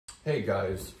Hey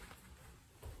guys,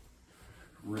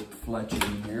 Rick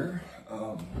Fletching here.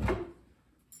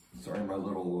 Sorry, my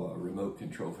little remote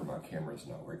control for my camera is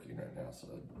not working right now, so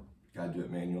I gotta do it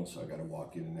manual, so I gotta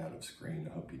walk in and out of screen.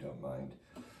 I hope you don't mind.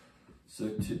 So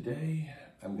today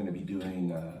I'm gonna be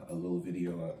doing a little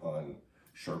video on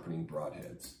sharpening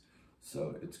broadheads.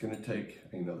 So it's gonna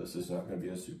take, this is not gonna be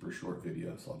a super short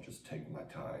video, so I'll just take my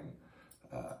time.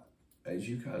 As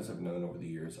you guys have known over the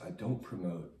years, I don't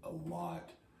promote a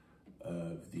lot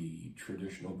of the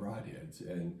traditional broadheads,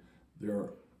 and there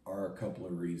are a couple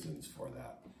of reasons for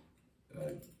that.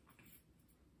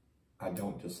 I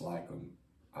don't dislike them.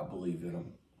 I believe in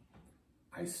them.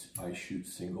 I shoot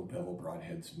single bevel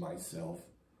broadheads myself,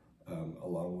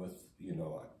 along with,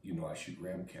 I shoot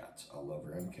ram cats. I love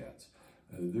ram cats.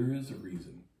 There is a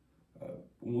reason.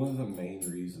 One of the main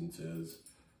reasons is,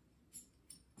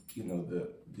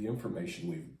 the information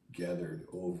we've gathered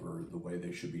over the way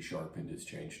they should be sharpened has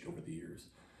changed over the years.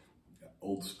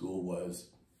 Old school was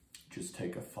just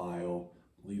take a file,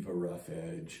 leave a rough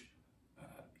edge.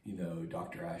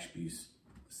 Dr. Ashby's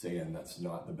saying that's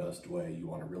not the best way. You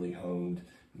want it really honed.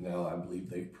 Now I believe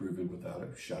they've proven without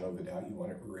a shadow of a doubt you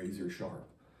want it razor sharp.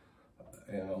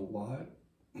 And a lot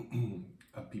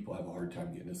of people have a hard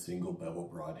time getting a single bevel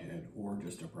broadhead or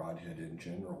just a broadhead in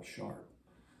general sharp.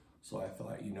 So I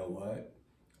thought, you know what?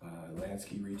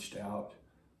 Lansky reached out,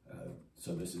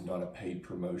 so this is not a paid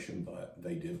promotion, but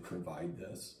they did provide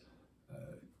this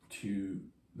to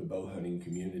the bow hunting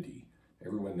community.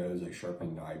 Everyone knows I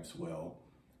sharpen knives well.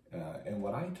 And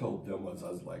what I told them was, I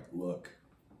was like, look,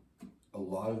 a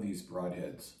lot of these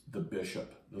broadheads, the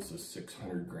Bishop, this is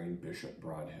 600 grain Bishop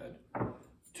broadhead,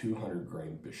 200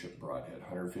 grain Bishop broadhead,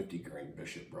 150 grain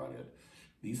Bishop broadhead.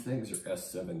 These things are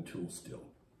S7 tool steel.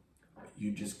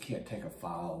 You just can't take a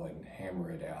file and hammer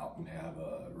it out and have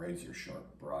a razor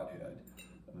sharp broadhead.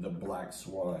 The Black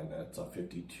Swan, that's a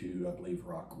 52, I believe,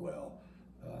 Rockwell,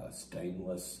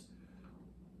 stainless.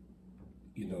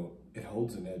 It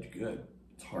holds an edge good.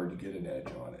 It's hard to get an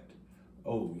edge on it.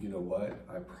 Oh, you know what?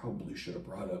 I probably should have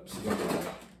brought up some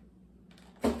other,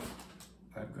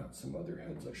 I've got some other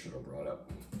heads I should have brought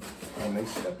up. I may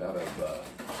step out of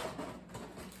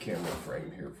camera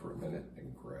frame here for a minute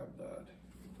and grab that.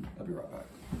 I'll be right back.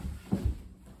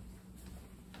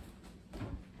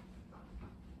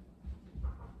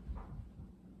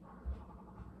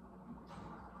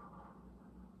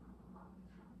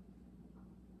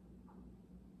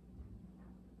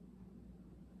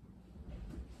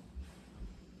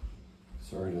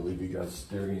 Sorry to leave you guys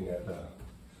staring at the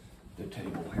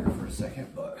table here for a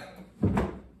second, but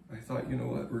I thought, you know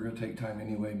what, we're gonna take time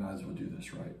anyway, might as well do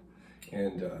this right.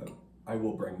 And I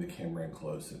will bring the camera in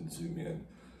close and zoom in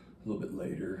a little bit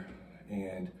later.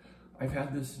 And I've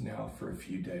had this now for a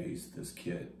few days, this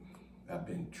kit. I've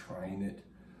been trying it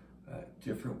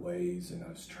different ways, and I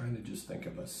was trying to just think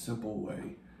of a simple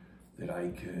way that I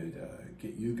could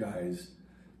get you guys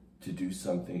to do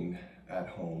something at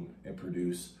home and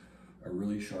produce a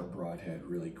really sharp broadhead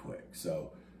really quick.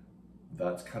 So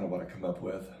that's kind of what I come up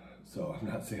with. So I'm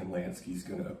not saying Lansky's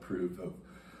gonna approve of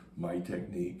my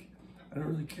technique. I don't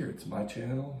really care, it's my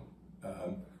channel.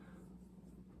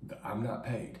 I'm not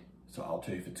paid, so I'll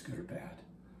tell you if it's good or bad.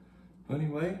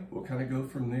 Anyway, we'll kind of go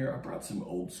from there. I brought some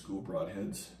old school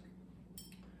broadheads,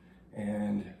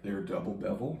 and they're double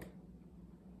bevel.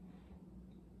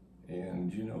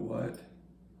 And you know what?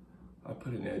 I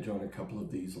put an edge on a couple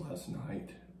of these last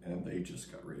night, and they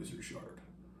just got razor sharp.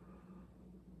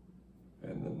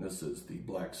 And then this is the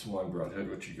Black Swan broadhead,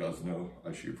 which you guys know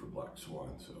I shoot for Black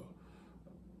Swan, so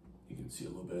you can see a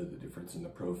little bit of the difference in the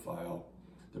profile.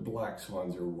 The Black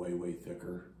Swans are way, way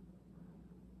thicker,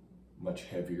 much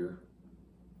heavier.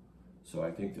 So I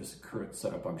think this current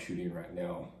setup I'm shooting right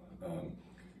now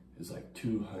is like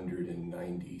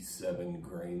 297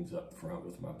 grains up front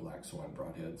with my Black Swan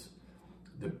broadheads.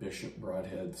 The Bishop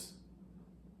broadheads,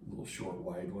 a little short,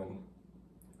 wide one.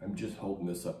 I'm just holding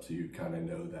this up so you kind of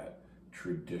know that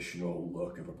traditional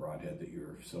look of a broadhead that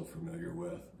you're so familiar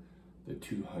with. The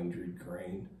 200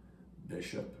 grain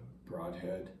Bishop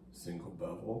broadhead, single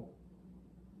bevel,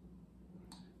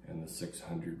 and the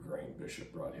 600 grain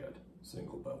Bishop broadhead,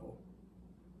 single bevel.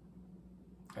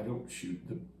 I don't shoot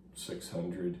the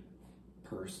 600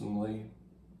 personally,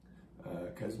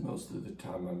 because most of the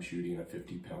time I'm shooting a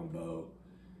 50-pound bow,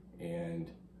 and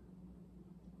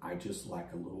I just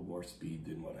lack a little more speed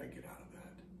than what I get out of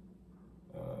that.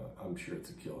 I'm sure it's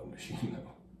a killing machine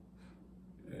though.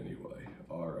 Anyway,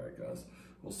 all right guys,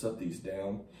 we'll set these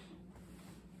down.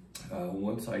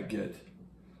 Once I get,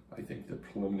 I think, the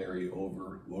preliminary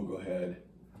over, we'll go ahead,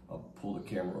 I'll pull the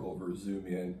camera over, zoom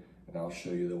in, and I'll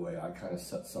show you the way I kind of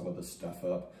set some of the stuff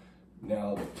up.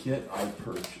 Now the kit I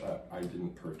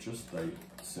didn't purchase, they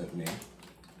sent me.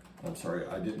 I'm sorry,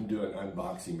 I didn't do an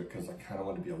unboxing because I kind of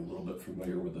want to be a little bit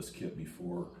familiar with this kit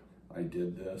before I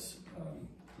did this.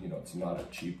 You know, it's not a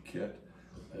cheap kit,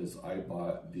 as I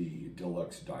bought the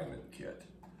Deluxe Diamond kit.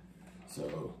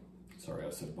 So, sorry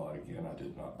I said bought again, I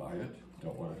did not buy it.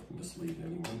 Don't want to mislead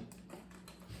anyone.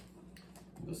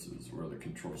 This is where the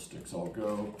control sticks all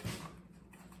go.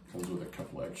 Comes with a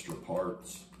couple extra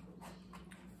parts.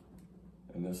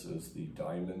 And this is the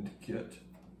Diamond kit.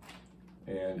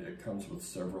 And it comes with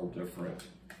several different,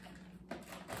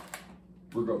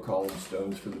 we're gonna call them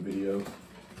stones for the video.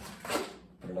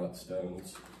 They're not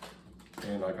stones.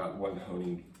 And I got one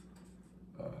honing,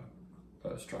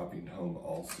 stropping home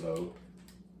also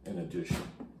in addition,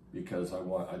 because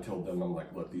I told them, I'm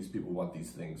like, look, these people want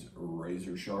these things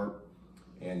razor sharp.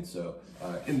 And so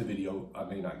in the video, I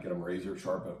may not get them razor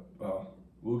sharp, but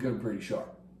we'll get them pretty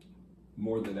sharp.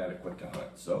 More than adequate to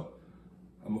hunt. So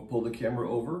I'm gonna pull the camera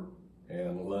over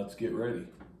and let's get ready.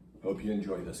 Hope you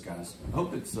enjoy this, guys.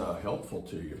 Hope it's helpful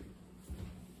to you.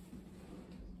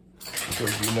 So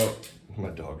you know, my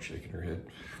dog's shaking her head.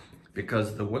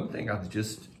 Because the one thing I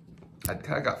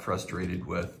kind of got frustrated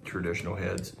with traditional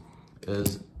heads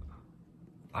is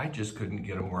I just couldn't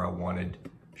get them where I wanted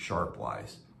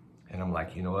sharp-wise. And I'm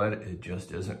like, you know what? It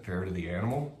just isn't fair to the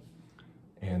animal.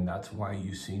 And that's why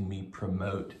you've seen me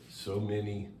promote so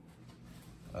many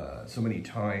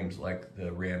times, like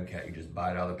the Ram Cat, you just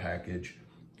buy it out of the package,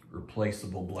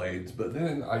 replaceable blades. But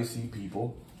then I see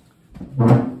people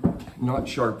not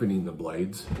sharpening the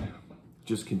blades,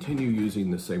 just continue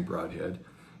using the same broadhead,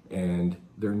 and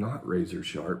they're not razor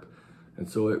sharp. And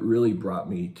so it really brought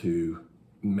me to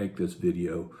make this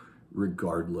video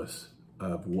regardless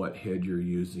of what head you're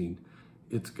using,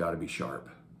 it's got to be sharp.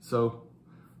 So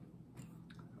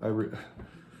I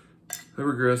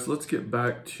regress. Let's get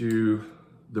back to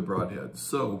the broadheads.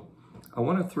 So I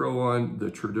want to throw on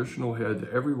the traditional head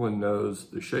that everyone knows,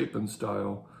 the shape and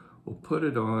style. We'll put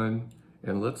it on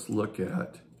and let's look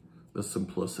at the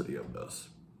simplicity of this.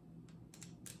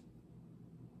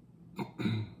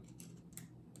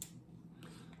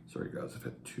 Sorry guys, I've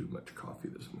had too much coffee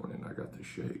this morning. I got the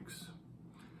shakes.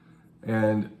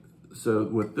 And so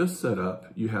with this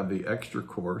setup, you have the extra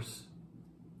coarse,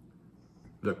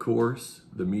 the coarse,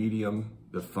 the medium,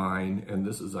 the fine, and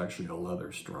this is actually a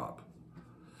leather strop.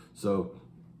 So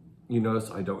you notice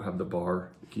I don't have the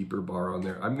keeper bar on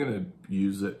there. I'm gonna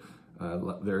use it.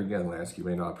 There again, Lansky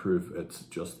may not approve. It's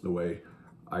just the way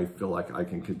I feel like I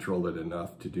can control it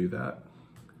enough to do that.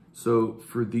 So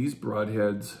for these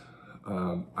broadheads,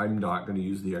 I'm not gonna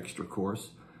use the extra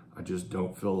coarse. I just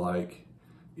don't feel like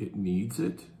it needs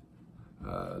it.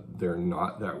 They're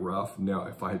not that rough. Now,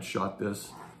 if I had shot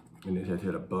this and it had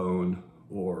hit a bone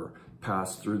or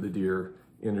passed through the deer,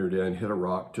 entered in, hit a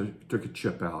rock, took a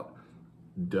chip out,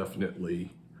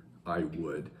 definitely I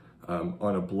would.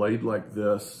 On a blade like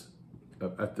this,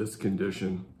 at this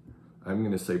condition, I'm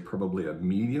gonna say probably a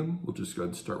medium. We'll just go ahead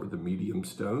and start with a medium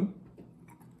stone.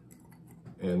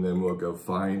 And then we'll go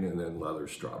fine and then leather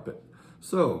strop it.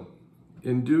 So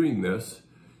in doing this,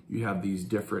 you have these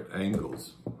different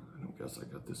angles. I don't guess I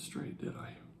got this straight, did I?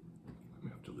 I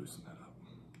may have to loosen that up.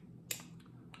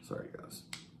 Sorry guys.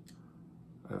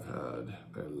 I've had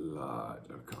a lot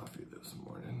of coffee this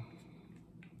morning.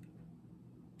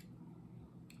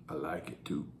 I like it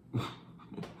too.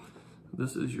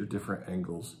 This is your different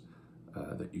angles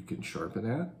that you can sharpen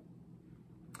at.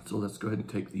 So let's go ahead and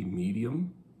take the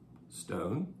medium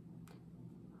stone.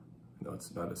 No,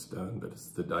 it's not a stone, but it's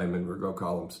the diamond. We're gonna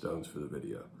call them stones for the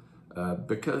video.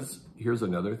 Because here's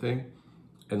another thing,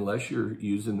 unless you're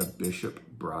using the Bishop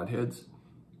broadheads,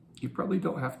 you probably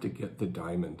don't have to get the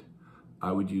diamond.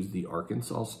 I would use the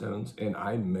Arkansas stones, and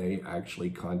I may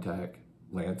actually contact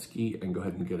Lansky and go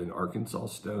ahead and get an Arkansas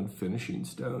stone, finishing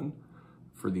stone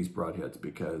for these broadheads,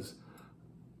 because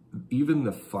even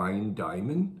the fine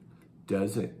diamond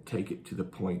doesn't take it to the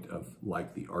point of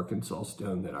like the Arkansas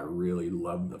stone that I really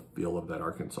love the feel of that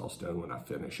Arkansas stone when I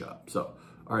finish up. So,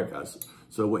 all right guys,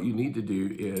 so what you need to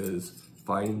do is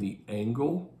find the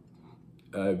angle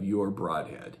of your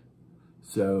broadhead.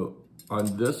 So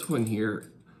on this one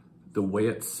here, the way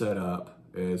it's set up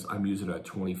is I'm using a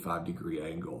 25-degree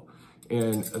angle.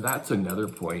 And that's another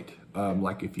point.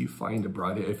 Like if you find a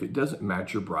broadhead, if it doesn't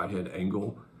match your broadhead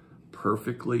angle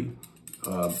perfectly,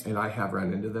 and I have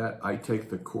run into that, I take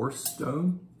the coarse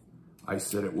stone, I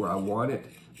set it where I want it,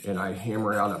 and I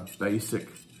hammer out a basic,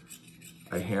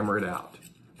 I hammer it out.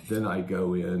 Then I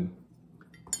go in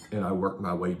and I work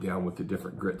my way down with the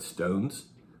different grit stones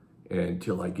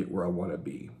until I get where I want to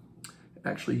be.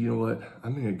 Actually, you know what?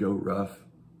 I'm gonna go rough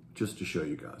just to show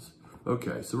you guys.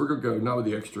 Okay, so we're gonna go not with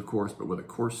the extra coarse, but with a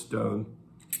coarse stone.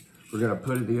 We're gonna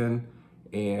put it in,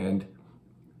 and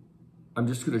I'm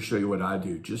just gonna show you what I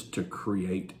do just to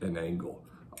create an angle.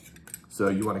 So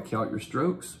you wanna count your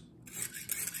strokes.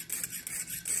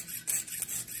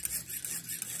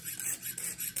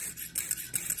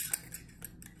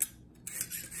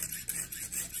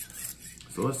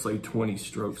 So let's say 20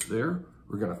 strokes there.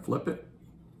 We're gonna flip it.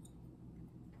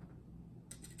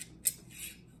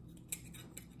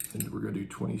 And we're gonna do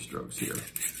 20 strokes here.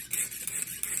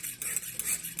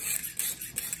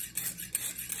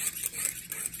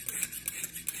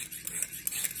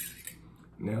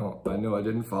 Now, I know I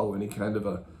didn't follow any kind of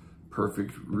a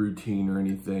perfect routine or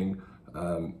anything.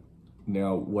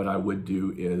 Now, what I would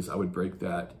do is I would break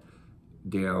that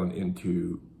down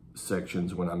into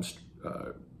sections when I'm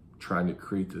trying to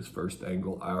create this first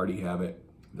angle. I already have it.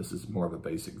 This is more of a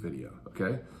basic video,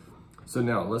 okay? So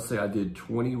now, let's say I did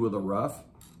 20 with a rough.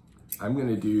 I'm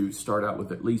gonna start out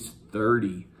with at least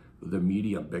 30 with a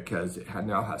medium because it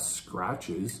now has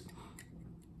scratches.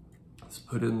 Let's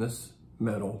put in this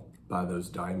metal by those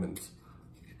diamonds.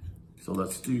 So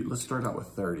let's start out with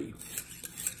 30.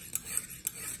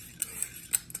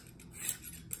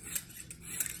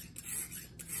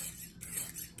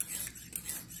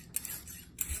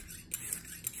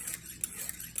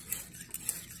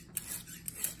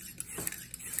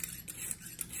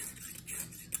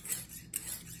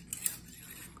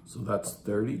 So that's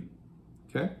 30,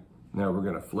 okay? Now we're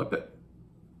gonna flip it.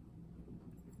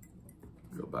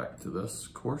 Go back to this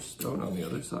coarse stone on the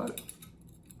other side.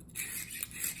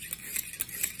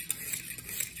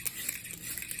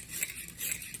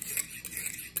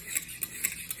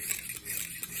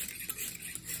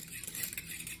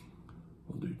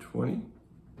 We'll do 20.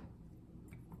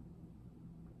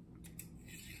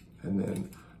 And then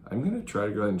I'm gonna try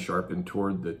to go ahead and sharpen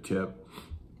toward the tip.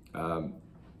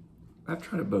 I've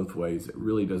tried it both ways. It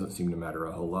really doesn't seem to matter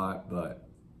a whole lot, but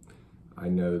I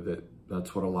know that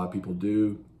that's what a lot of people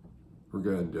do. We're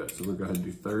going to do it. So we're going to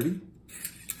do 30.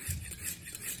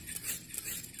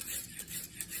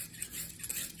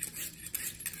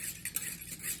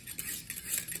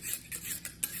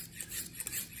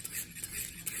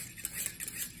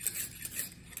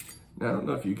 Now, I don't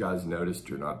know if you guys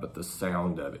noticed or not, but the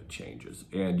sound of it changes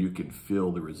and you can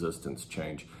feel the resistance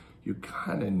change. You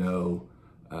kind of know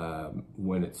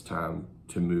when it's time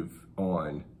to move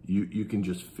on. You can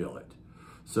just feel it.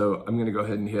 So I'm gonna go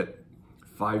ahead and hit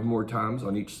 5 more times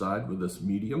on each side with this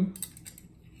medium.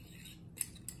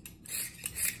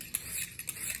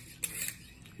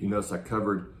 You notice I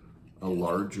covered a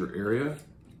larger area.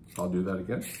 I'll do that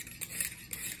again.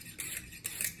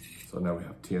 So now we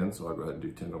have 10, so I'll go ahead and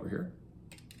do 10 over here.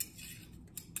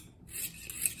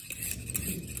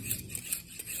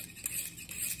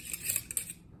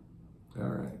 All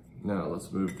right, now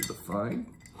let's move to the fine.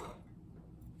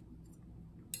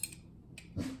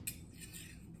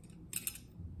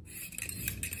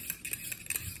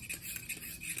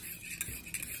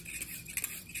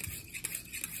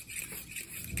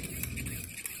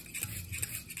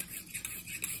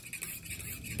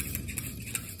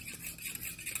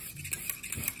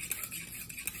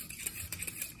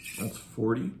 That's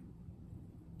 40.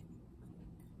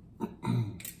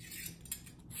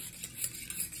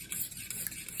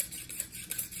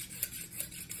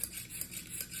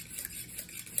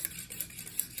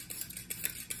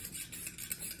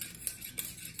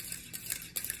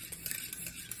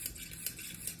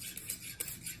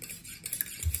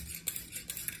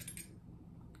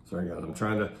 Sorry guys, I'm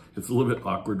trying to, it's a little bit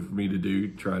awkward for me to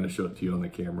do, trying to show it to you on the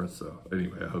camera. So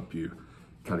anyway, I hope you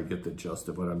kind of get the gist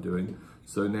of what I'm doing.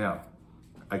 So now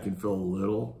I can feel a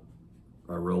little,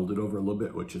 I rolled it over a little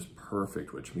bit, which is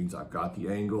perfect, which means I've got the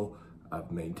angle, I've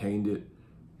maintained it,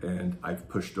 and I've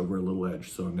pushed over a little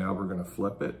edge. So now we're gonna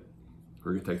flip it.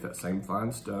 We're gonna take that same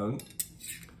fine stone.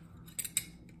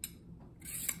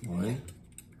 1,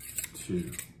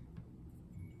 2,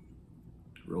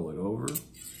 roll it over.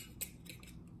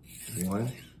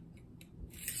 1,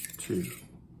 2.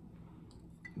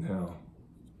 Now,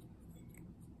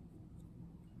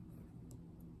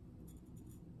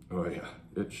 oh yeah,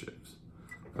 it shows.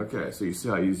 Okay, so you see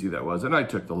how easy that was. And I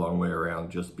took the long way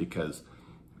around just because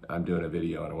I'm doing a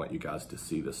video and I want you guys to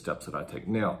see the steps that I take.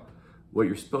 Now, what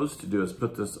you're supposed to do is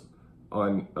put this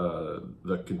on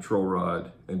the control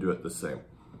rod and do it the same.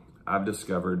 I've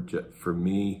discovered for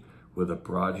me, with a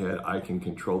broadhead, I can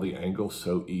control the angle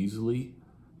so easily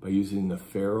by using the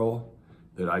ferrule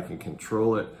that I can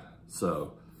control it.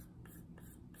 So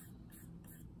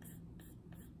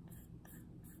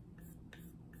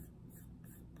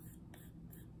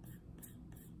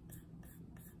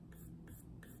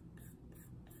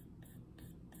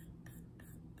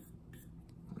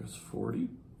times 40.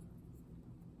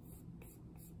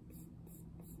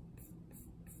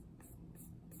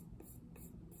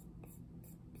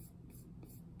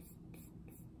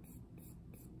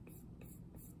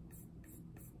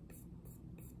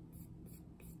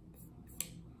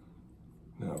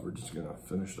 Now we're just gonna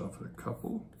finish it off with a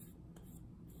couple.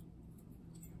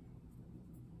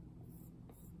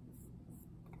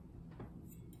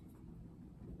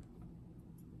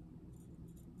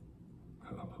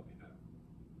 Oh, yeah.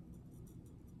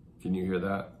 Can you hear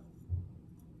that?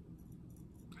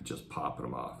 Just popping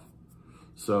them off.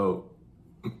 So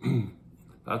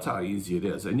that's how easy it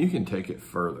is. And you can take it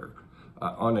further.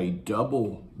 On a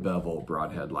double bevel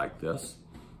broadhead like this,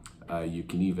 you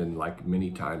can even, like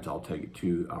many times I'll take it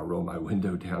to, I'll roll my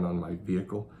window down on my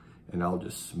vehicle and I'll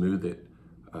just smooth it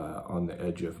on the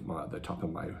edge of the top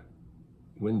of my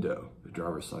window, the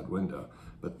driver's side window.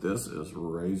 But this is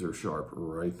razor sharp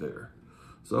right there.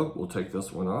 So we'll take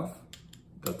this one off.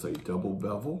 That's a double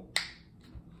bevel.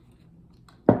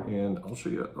 And I'll show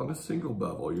you on a single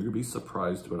bevel. You're gonna be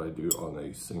surprised what I do on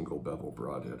a single bevel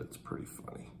broadhead. It's pretty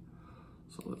funny.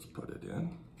 So let's put it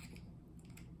in.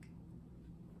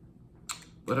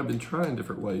 But I've been trying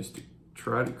different ways to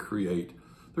try to create,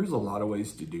 there's a lot of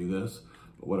ways to do this,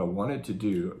 but what I wanted to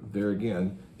do, there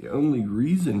again, the only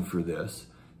reason for this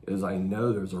is I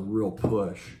know there's a real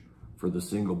push for the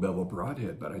single bevel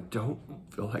broadhead, but I don't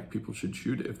feel like people should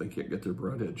shoot it if they can't get their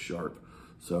broadhead sharp.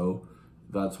 So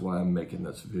that's why I'm making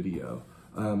this video.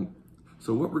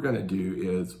 So what we're gonna do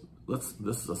is,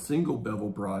 this is a single bevel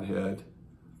broadhead.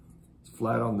 It's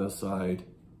flat on this side.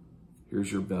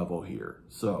 Here's your bevel here.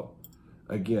 So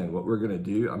again, what we're gonna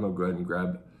do, I'm gonna go ahead and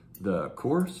grab the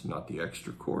coarse, not the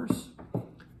extra coarse,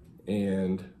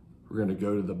 and we're gonna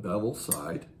go to the bevel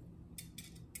side,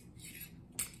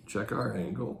 check our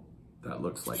angle. That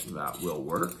looks like that will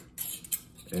work.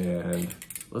 And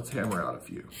let's hammer out a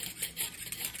few.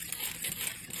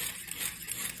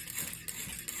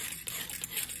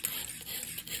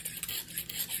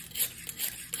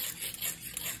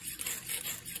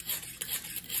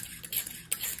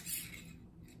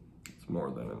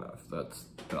 More than enough. That's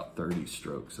about 30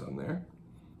 strokes on there.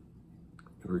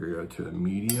 We're gonna go to a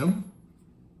medium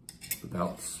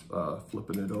without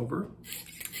flipping it over.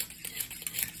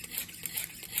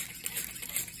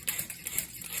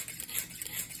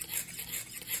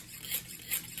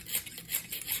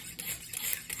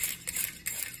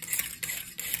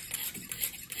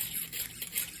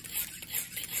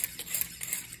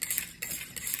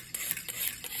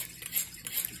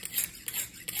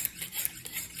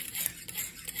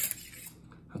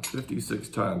 That's 56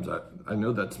 times. I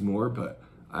know that's more, but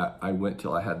I went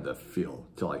till I had the feel,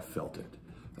 till I felt it.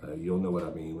 You'll know what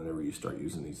I mean whenever you start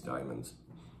using these diamonds.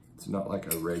 It's not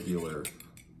like a regular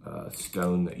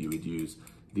stone that you would use.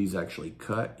 These actually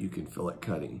cut, you can feel it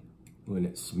cutting. When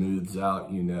it smooths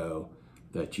out, you know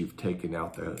that you've taken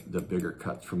out the bigger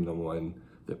cuts from the one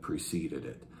that preceded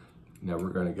it. Now we're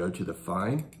gonna go to the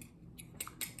fine.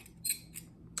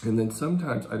 And then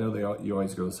sometimes, I know you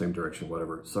always go the same direction,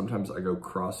 whatever. Sometimes I go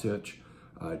cross hitch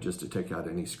just to take out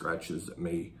any scratches that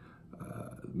may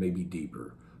be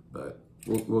deeper. But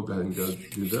we'll go ahead and go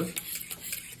do this.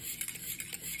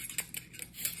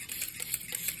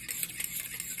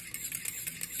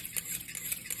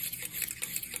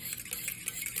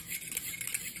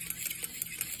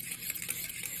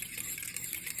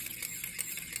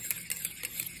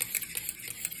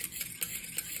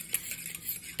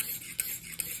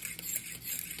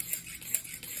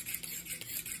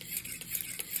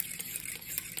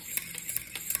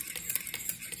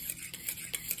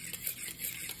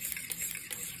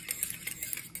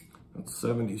 That's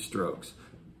 70 strokes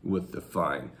with the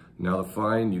fine. Now the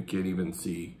fine, you can't even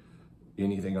see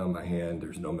anything on my hand.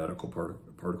 There's no medical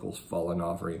particles falling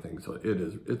off or anything, so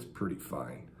it's pretty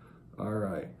fine. All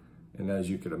right, and as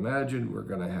you can imagine, we're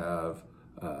gonna have,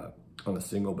 on a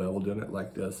single bevel doing it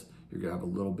like this, you're gonna have a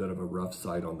little bit of a rough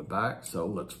side on the back, so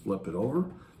let's flip it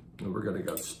over, and we're gonna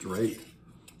go straight.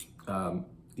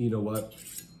 You know what?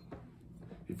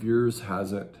 If yours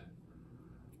hasn't,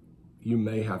 you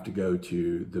may have to go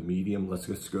to the medium. Let's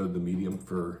just go to the medium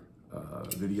for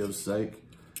video's sake.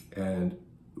 And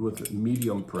with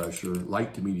medium pressure,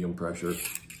 light to medium pressure,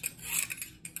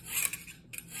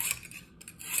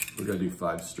 we're gonna do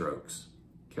 5 strokes,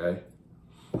 okay?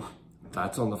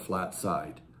 That's on the flat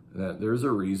side. Now, there's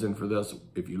a reason for this.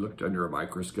 If you looked under a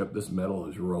microscope, this metal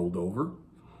is rolled over.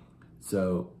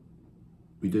 So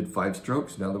we did 5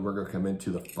 strokes. Now that we're gonna come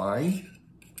into the fine.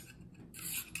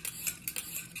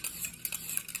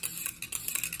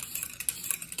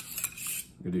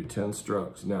 We're gonna do 10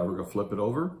 strokes. Now we're gonna flip it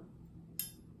over.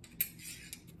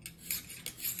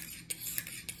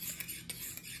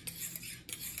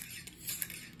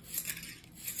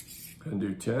 and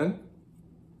do 10.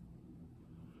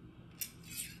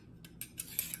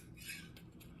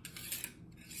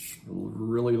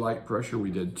 Really light pressure, we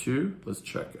did 2. Let's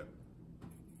check it.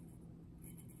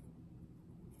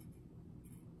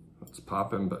 It's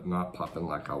popping, but not popping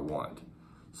like I want.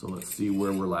 So let's see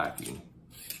where we're lacking.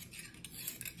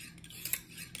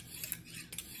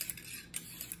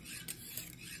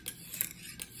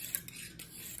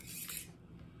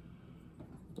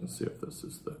 Let's see if this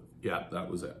is the, yeah, that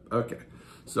was it. Okay,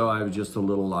 so I was just a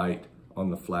little light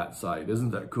on the flat side.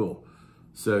 Isn't that cool?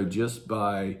 So just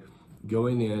by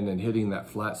going in and hitting that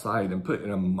flat side and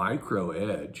putting a micro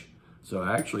edge, so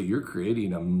actually you're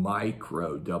creating a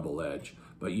micro double edge,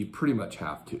 but you pretty much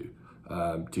have to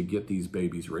get these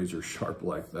babies razor sharp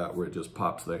like that, where it just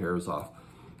pops the hairs off.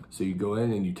 So you go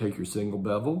in and you take your single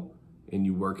bevel and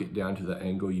you work it down to the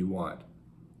angle you want.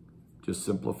 Just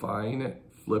simplifying it,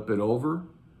 flip it over,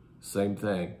 same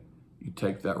thing. You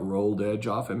take that rolled edge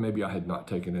off, and maybe I had not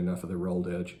taken enough of the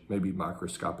rolled edge. Maybe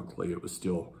microscopically it was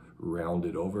still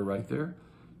rounded over right there.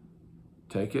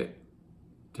 Take it,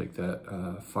 take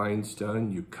that fine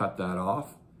stone, you cut that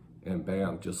off, and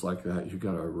bam, just like that, you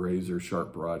got a razor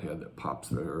sharp broadhead that pops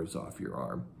the hairs off your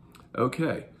arm.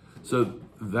 Okay, so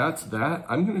that's that.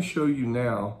 I'm gonna show you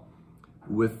now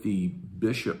with the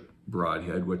Bishop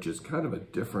broadhead, which is kind of a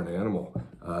different animal.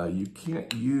 You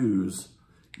can't use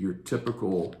your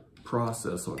typical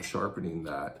process on sharpening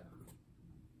that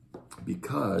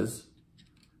because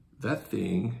that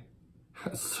thing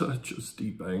has such a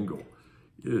steep angle.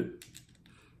 It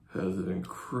has an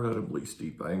incredibly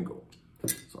steep angle.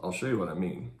 So I'll show you what I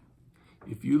mean.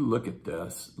 If you look at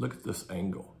this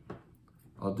angle.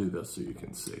 I'll do this so you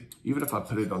can see. Even if I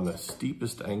put it on the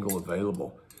steepest angle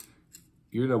available,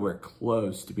 you're nowhere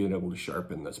close to being able to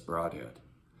sharpen this broadhead.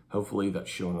 Hopefully that's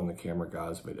shown on the camera,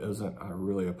 guys. If it isn't, I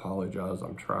really apologize.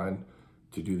 I'm trying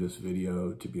to do this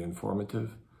video to be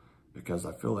informative because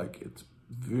I feel like it's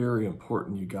very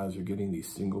important you guys are getting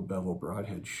these single bevel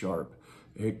broadheads sharp,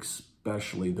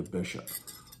 especially the Bishop.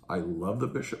 I love the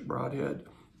Bishop broadhead.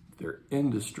 They're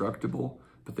indestructible,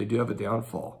 but they do have a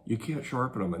downfall. You can't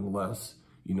sharpen them unless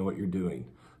you know what you're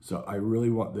doing. So I really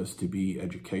want this to be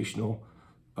educational.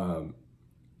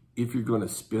 If you're going to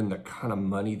spend the kind of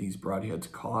money these broadheads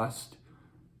cost,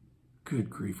 good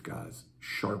grief, guys,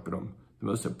 sharpen them. The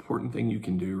most important thing you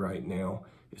can do right now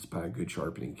is buy a good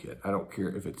sharpening kit. I don't care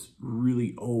if it's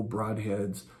really old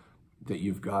broadheads that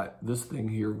you've got. This thing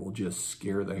here will just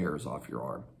scare the hairs off your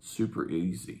arm. Super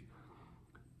easy.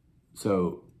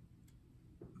 So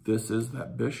this is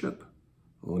that Bishop.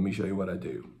 Well, let me show you what I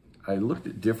do. I looked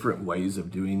at different ways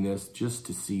of doing this just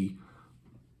to see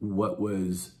what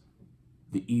was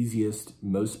the easiest,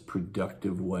 most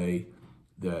productive way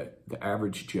that the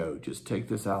average Joe, just take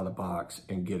this out of the box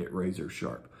and get it razor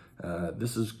sharp.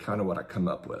 This is kind of what I come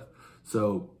up with.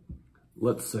 So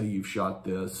let's say you've shot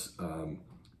this,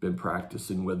 been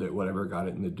practicing with it, whatever, got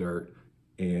it in the dirt,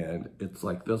 and it's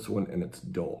like this one and it's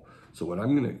dull. So what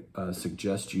I'm gonna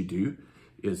suggest you do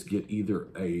is get either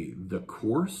the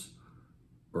coarse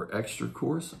or extra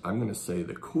coarse. I'm gonna say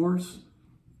the coarse,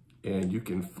 and you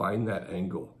can find that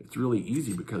angle. It's really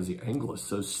easy because the angle is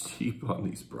so steep on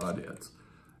these broadheads.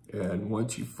 And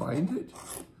once you find it,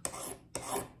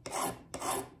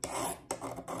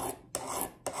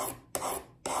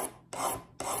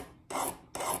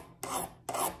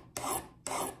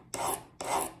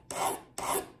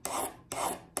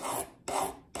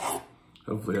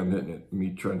 hopefully I'm hitting it. Me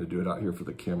trying to do it out here for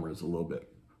the camera is a little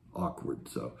bit awkward.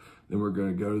 So then we're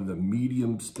gonna go to the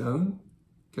medium stone.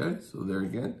 Okay, so there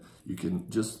again, you can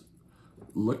just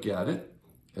look at it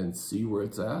and see where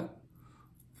it's at,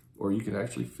 or you can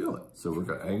actually feel it. So we're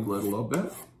gonna angle it a little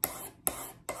bit.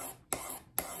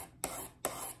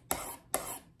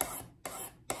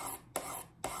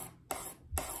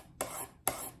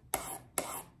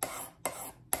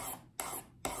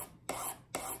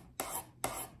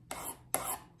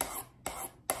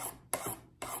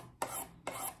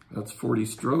 That's 40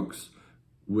 strokes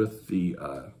with the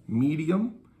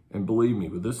medium. And believe me,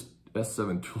 with this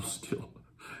S7 tool steel,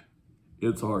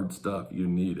 it's hard stuff. You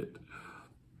need it.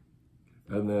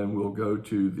 And then we'll go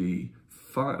to the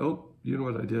fine. Oh, you know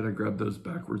what I did? I grabbed those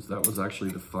backwards. That was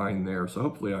actually the fine there. So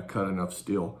hopefully I cut enough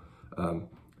steel. And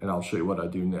I'll show you what I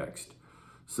do next.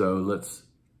 So let's,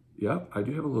 yep, I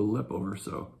do have a little lip over,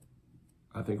 so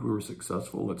I think we were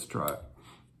successful. Let's try it.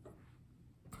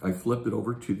 I flip it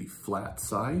over to the flat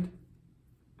side.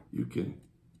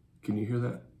 Can you hear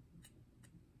that?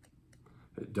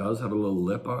 It does have a little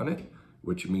lip on it,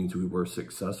 which means we were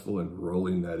successful in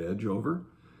rolling that edge over.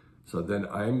 So then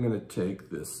I'm gonna take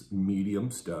this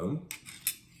medium stone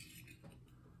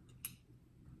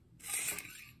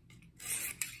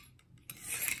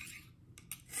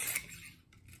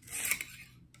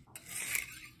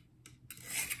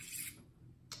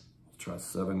Try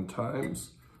 7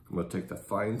 times. I'm gonna take the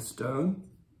fine stone,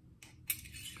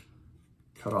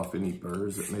 cut off any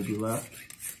burrs that may be left.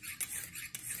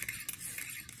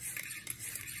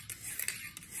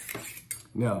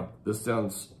 Now, this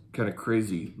sounds kind of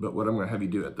crazy, but what I'm gonna have you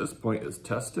do at this point is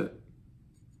test it.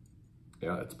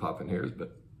 Yeah, it's popping hairs,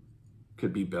 but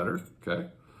could be better, okay?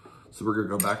 So we're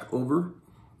gonna go back over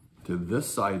to this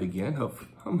side again.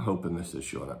 I'm hoping this is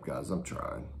showing up, guys. I'm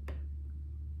trying.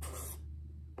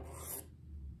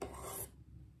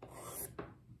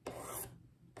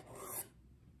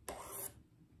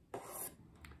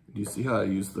 Do you see how I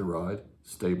use the rod?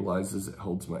 Stabilizes, it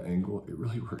holds my angle. It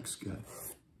really works good.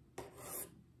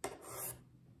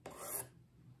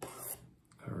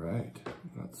 All right,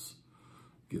 that's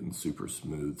getting super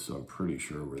smooth, so I'm pretty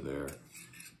sure we're there.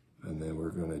 And then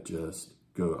we're gonna just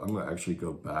go, I'm gonna actually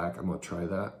go back. I'm gonna try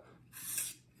that.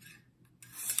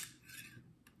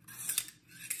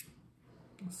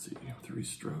 Let's see, 3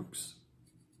 strokes.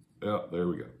 Yeah, there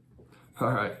we go.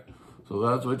 All right, so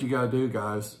that's what you gotta do,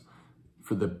 guys,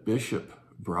 for the Bishop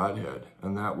broadhead,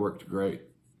 and that worked great.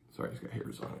 Sorry, it's got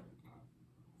hairs on it.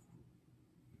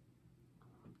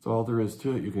 That's all there is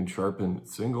to it. You can sharpen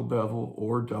single bevel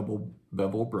or double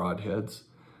bevel broadheads,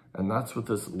 and that's what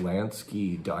this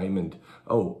Lansky diamond.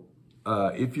 Oh,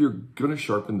 if you're gonna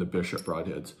sharpen the Bishop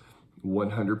broadheads,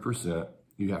 100%,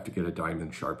 you have to get a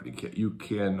diamond sharpening kit. You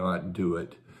cannot do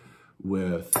it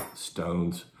with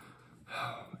stones.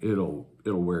 It'll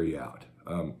wear you out.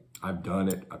 I've done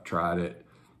it, I've tried it,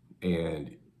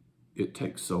 and it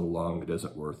takes so long, it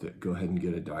isn't worth it. Go ahead and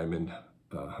get a diamond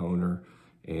honer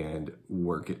and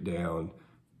work it down.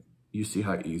 You see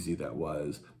how easy that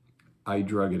was. I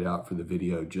drug it out for the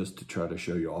video just to try to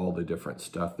show you all the different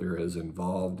stuff there is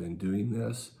involved in doing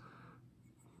this,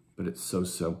 but it's so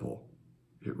simple.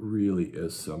 It really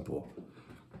is simple.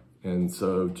 And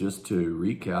so just to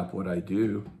recap what I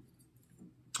do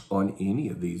on any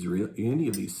of these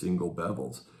single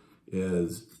bevels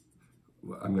is,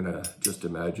 I'm gonna just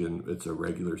imagine it's a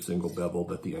regular single bevel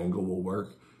that the angle will work,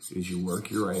 is you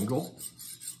work your angle,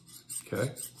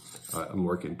 okay? I'm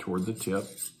working toward the tip.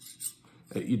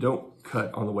 You don't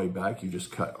cut on the way back, you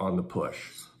just cut on the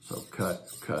push. So cut,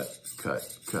 cut,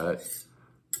 cut, cut.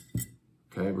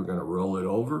 Okay, we're gonna roll it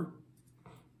over.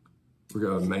 We're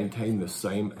gonna maintain the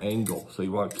same angle. So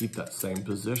you wanna keep that same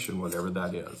position, whatever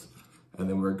that is. And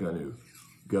then we're gonna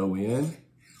go in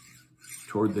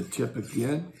toward the tip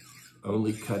again,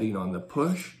 only cutting on the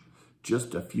push.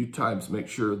 Just a few times, make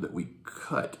sure that we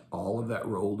cut all of that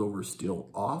rolled over steel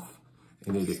off,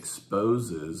 and it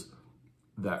exposes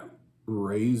that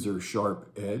razor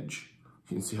sharp edge.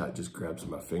 You can see how it just grabs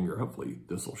my finger. Hopefully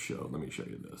this will show. Let me show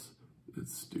you this.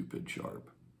 It's stupid sharp.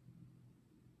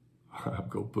 I'm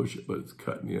gonna push it, but it's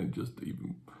cutting in just to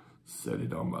even set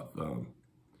it on my thumb.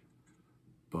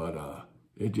 But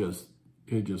it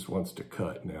just wants to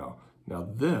cut now. Now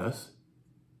this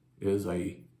is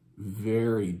a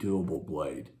very doable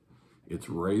blade. It's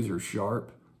razor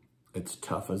sharp. It's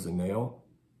tough as a nail.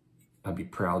 I'd be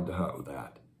proud to hunt with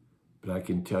that. But I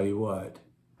can tell you what,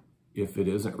 if it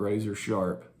isn't razor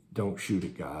sharp, don't shoot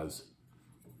it, guys.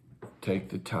 Take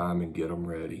the time and get them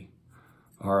ready.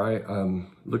 All right,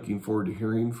 I'm looking forward to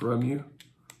hearing from you.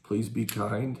 Please be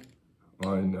kind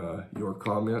on your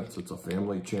comments. It's a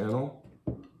family channel.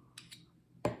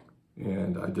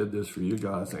 And I did this for you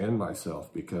guys and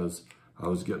myself because I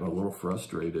was getting a little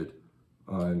frustrated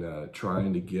on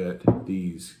trying to get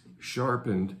these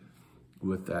sharpened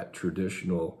with that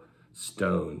traditional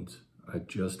stones. I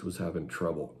just was having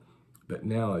trouble. But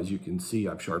now, as you can see,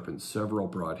 I've sharpened several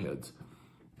broadheads.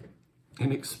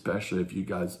 And especially if you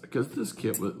guys, because this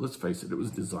kit, let's face it, it was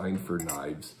designed for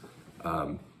knives.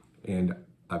 And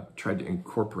I've tried to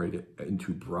incorporate it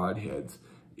into broadheads.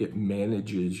 It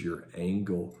manages your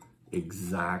angle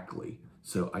exactly.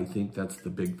 So I think that's the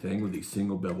big thing with these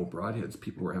single bevel broadheads.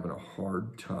 People were having a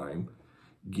hard time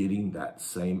getting that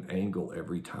same angle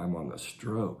every time on the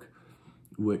stroke,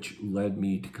 which led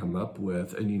me to come up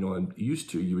with, and you know, I'm used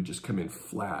to, you would just come in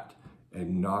flat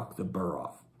and knock the burr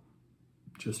off.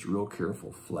 Just real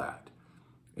careful, flat.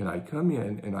 And I come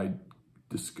in and I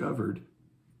discovered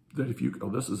that if you, oh,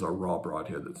 this is a raw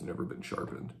broadhead that's never been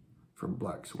sharpened from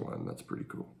Black Swan. That's pretty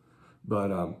cool.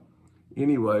 But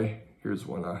anyway, here's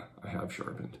one I have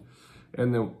sharpened.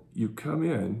 And then you come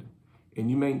in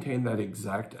and you maintain that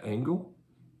exact angle,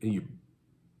 and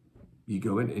you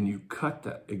go in and you cut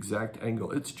that exact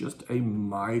angle. It's just a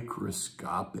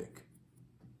microscopic,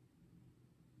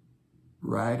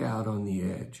 right out on the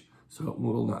edge. So it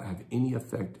will not have any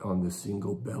effect on the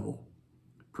single bevel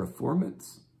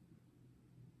performance.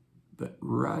 but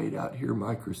right out here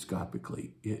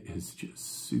microscopically, it is just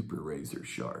super razor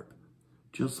sharp,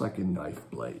 just like a knife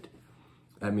blade.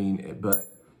 I mean, but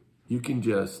you can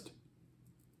just,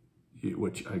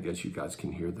 which I guess you guys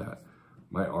can hear that.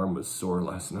 My arm was sore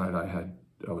last night.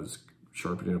 I was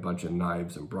sharpening a bunch of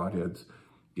knives and broadheads,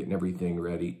 getting everything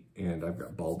ready, and I've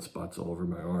got bald spots all over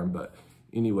my arm. But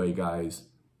anyway, guys,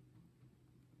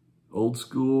 old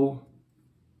school,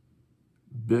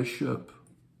 Bishop,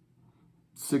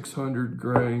 600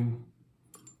 grain,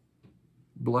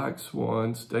 Black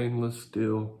Swan, stainless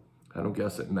steel. I don't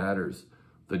guess it matters.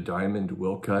 The diamond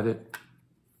will cut it.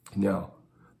 Now,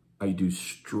 I do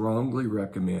strongly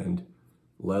recommend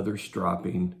leather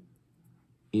stropping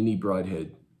any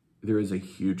broadhead. There is a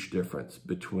huge difference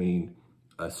between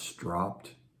a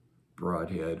stropped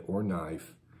broadhead or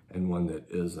knife and one that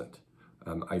isn't.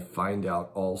 I find out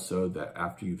also that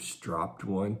after you've stropped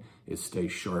one, it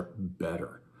stays sharp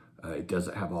better. It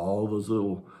doesn't have all those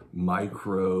little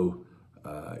micro,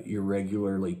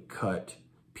 irregularly cut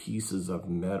pieces of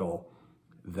metal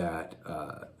that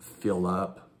fill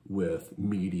up with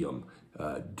medium,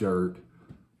 dirt,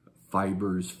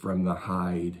 fibers from the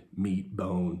hide, meat,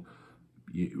 bone.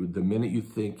 The minute you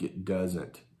think it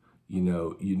doesn't, you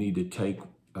know, you need to take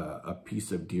a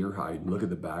piece of deer hide and look at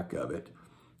the back of it,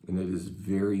 and it is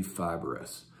very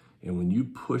fibrous. And when you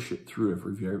push it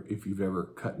through, if you've ever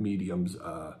cut mediums,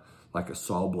 like a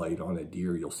saw blade on a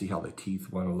deer, you'll see how the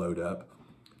teeth want to load up.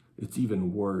 It's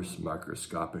even worse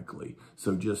microscopically.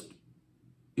 So just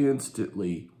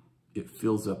instantly, it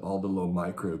fills up all the little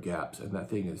micro gaps, and that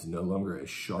thing is no longer as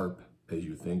sharp as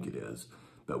you think it is.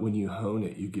 But when you hone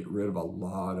it, you get rid of a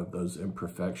lot of those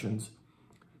imperfections,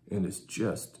 and it's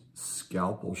just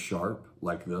scalpel sharp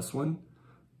like this one.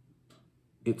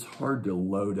 It's hard to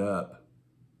load up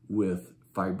with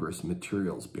fibrous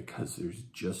materials because there's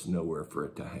just nowhere for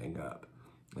it to hang up.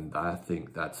 And I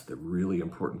think that's the really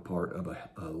important part of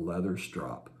a leather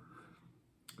strop.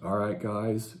 All right,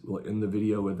 guys, we'll end the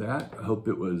video with that. I hope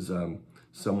it was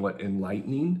somewhat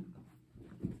enlightening.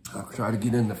 I'll try to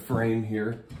get in the frame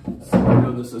here. So I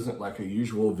know this isn't like a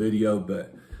usual video,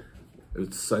 but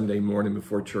it's Sunday morning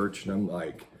before church, and I'm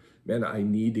like, man, I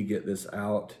need to get this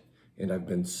out, and I've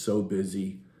been so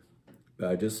busy.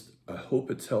 But I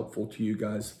hope it's helpful to you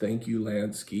guys. Thank you,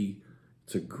 Lansky.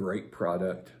 It's a great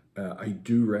product. I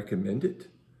do recommend it.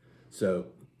 So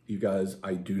you guys,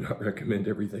 I do not recommend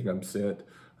everything I'm sent.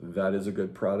 That is a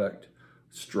good product.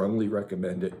 Strongly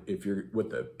recommend it. If you're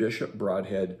with a Bishop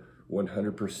broadhead,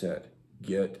 100%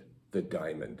 get the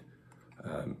diamond.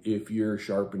 If you're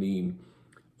sharpening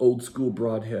old school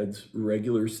broadheads,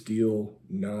 regular steel,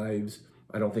 knives,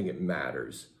 I don't think it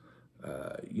matters.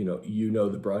 You know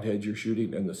the broadheads you're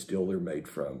shooting and the steel they're made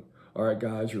from. All right,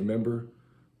 guys, remember,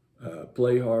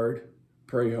 play hard,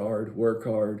 pray hard, work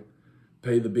hard,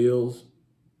 pay the bills,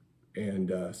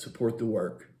 and support the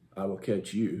work. I will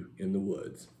catch you in the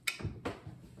woods.